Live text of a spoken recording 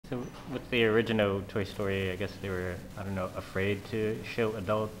So with the original Toy Story, I guess they were, I don't know, afraid to show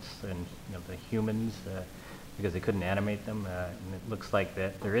adults and the humans because they couldn't animate them. And it looks like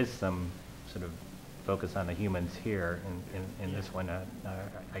that there is some sort of focus on the humans here in this one.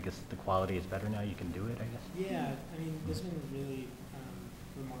 I guess the quality is better now. You can do it, I guess. Yeah, I mean, there's been really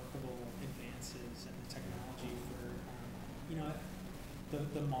remarkable advances in the technology for,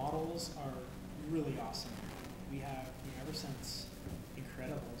 the models are really awesome. We have, ever since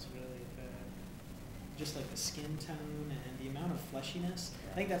Incredibles, really, just like the skin tone and the amount of fleshiness.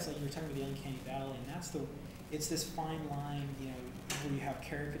 I think that's like you were talking about the uncanny valley, and it's this fine line, where you have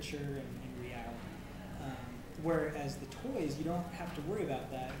caricature and reality. Whereas the toys, you don't have to worry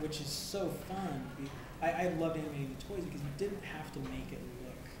about that, which is so fun. I loved animating the toys because you didn't have to make it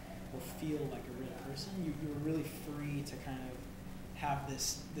look or feel like a real person. You were really free to kind of have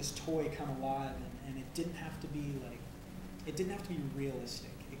this toy come alive, and it didn't have to be realistic.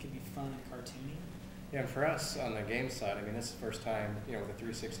 It could be fun and cartoony. Yeah, and for us on the game side, I mean, this is the first time, with the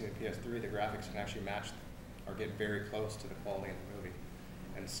 360 and the PS3, the graphics can actually match or get very close to the quality in the movie.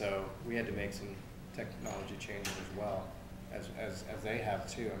 And so we had to make some technology changes as well, as they have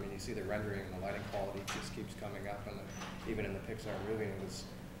too. I mean, you see the rendering and the lighting quality just keeps coming up, even in the Pixar movie. And it was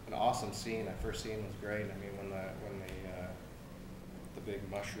an awesome scene. That first scene was great. I mean, when the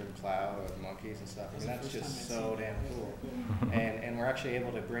big mushroom cloud of monkeys and stuff. I mean, that's just so damn cool. And we're actually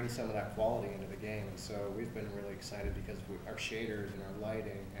able to bring some of that quality into the game. And so we've been really excited because our shaders and our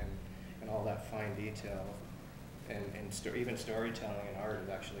lighting and all that fine detail and even storytelling and art is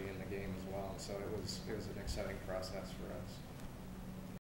actually in the game as well. So it was an exciting process for us.